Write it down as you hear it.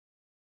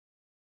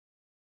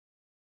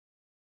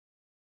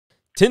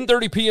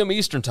10:30 p.m.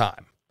 Eastern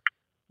time.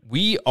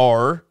 We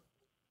are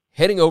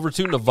heading over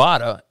to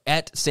Nevada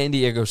at San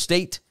Diego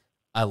State.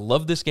 I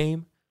love this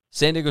game.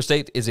 San Diego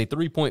State is a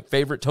 3-point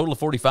favorite, total of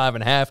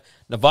 45.5.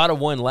 Nevada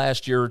won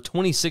last year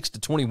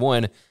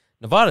 26-21.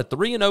 Nevada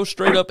 3-0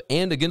 straight up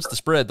and against the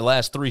spread the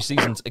last 3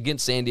 seasons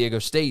against San Diego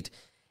State.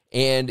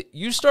 And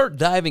you start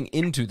diving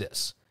into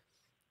this.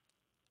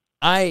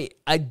 I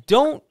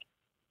don't,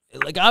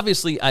 like,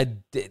 obviously,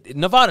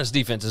 Nevada's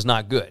defense is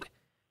not good.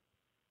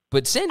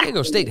 But San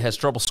Diego State has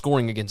trouble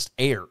scoring against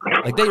air.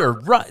 Like,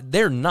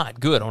 they're not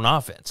good on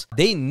offense.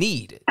 They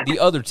need the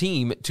other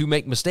team to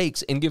make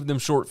mistakes and give them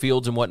short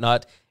fields and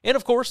whatnot. And,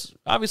 of course,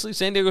 obviously,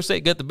 San Diego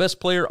State got the best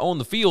player on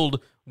the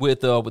field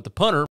with the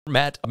punter,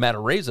 Matt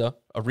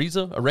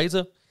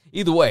Araiza.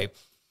 Either way,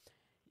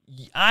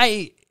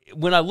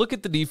 when I look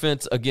at the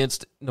defense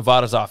against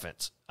Nevada's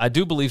offense, I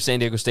do believe San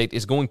Diego State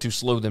is going to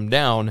slow them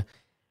down.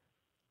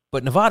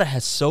 But Nevada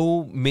has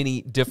so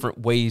many different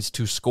ways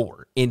to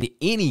score, and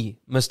any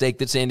mistake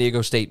that San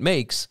Diego State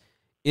makes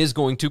is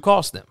going to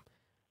cost them.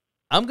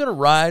 I'm going to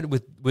ride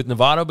with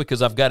Nevada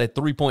because I've got a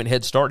 3-point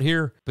head start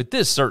here, but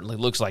this certainly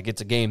looks like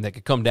it's a game that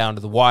could come down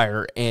to the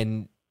wire,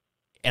 and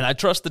I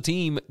trust the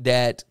team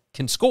that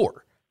can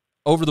score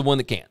over the one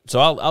that can't. So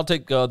I'll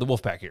take the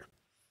Wolfpack here.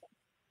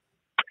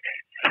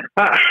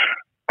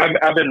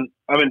 I've been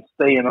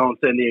staying on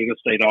San Diego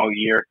State all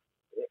year.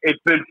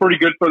 It's been pretty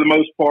good for the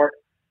most part.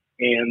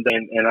 And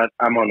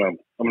I'm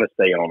gonna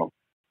stay on them.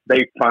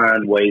 They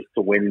find ways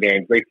to win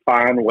games. They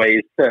find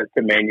ways to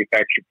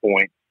manufacture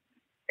points.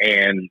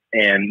 And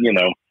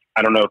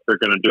I don't know if they're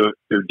going to do it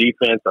through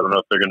defense. I don't know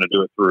if they're going to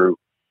do it through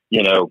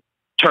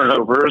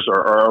turnovers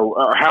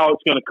or how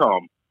it's going to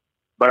come.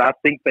 But I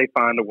think they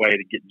find a way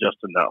to get just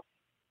enough.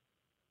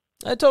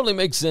 That totally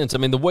makes sense. I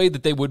mean, the way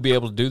that they would be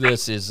able to do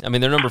this is, they're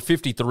number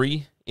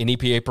 53 in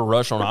EPA per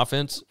rush on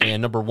offense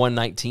and number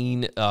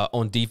 119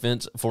 on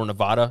defense for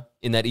Nevada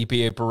in that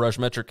EPA per rush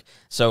metric.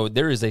 So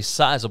there is a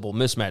sizable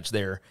mismatch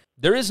there.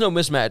 There is no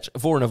mismatch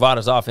for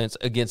Nevada's offense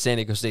against San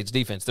Diego State's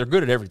defense. They're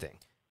good at everything.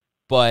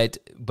 But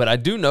I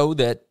do know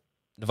that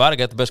Nevada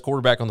got the best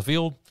quarterback on the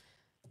field.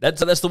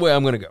 That's the way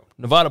I'm going to go.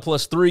 Nevada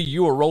 +3.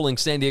 You are rolling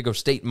San Diego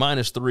State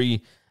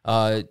 -3.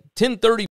 10:30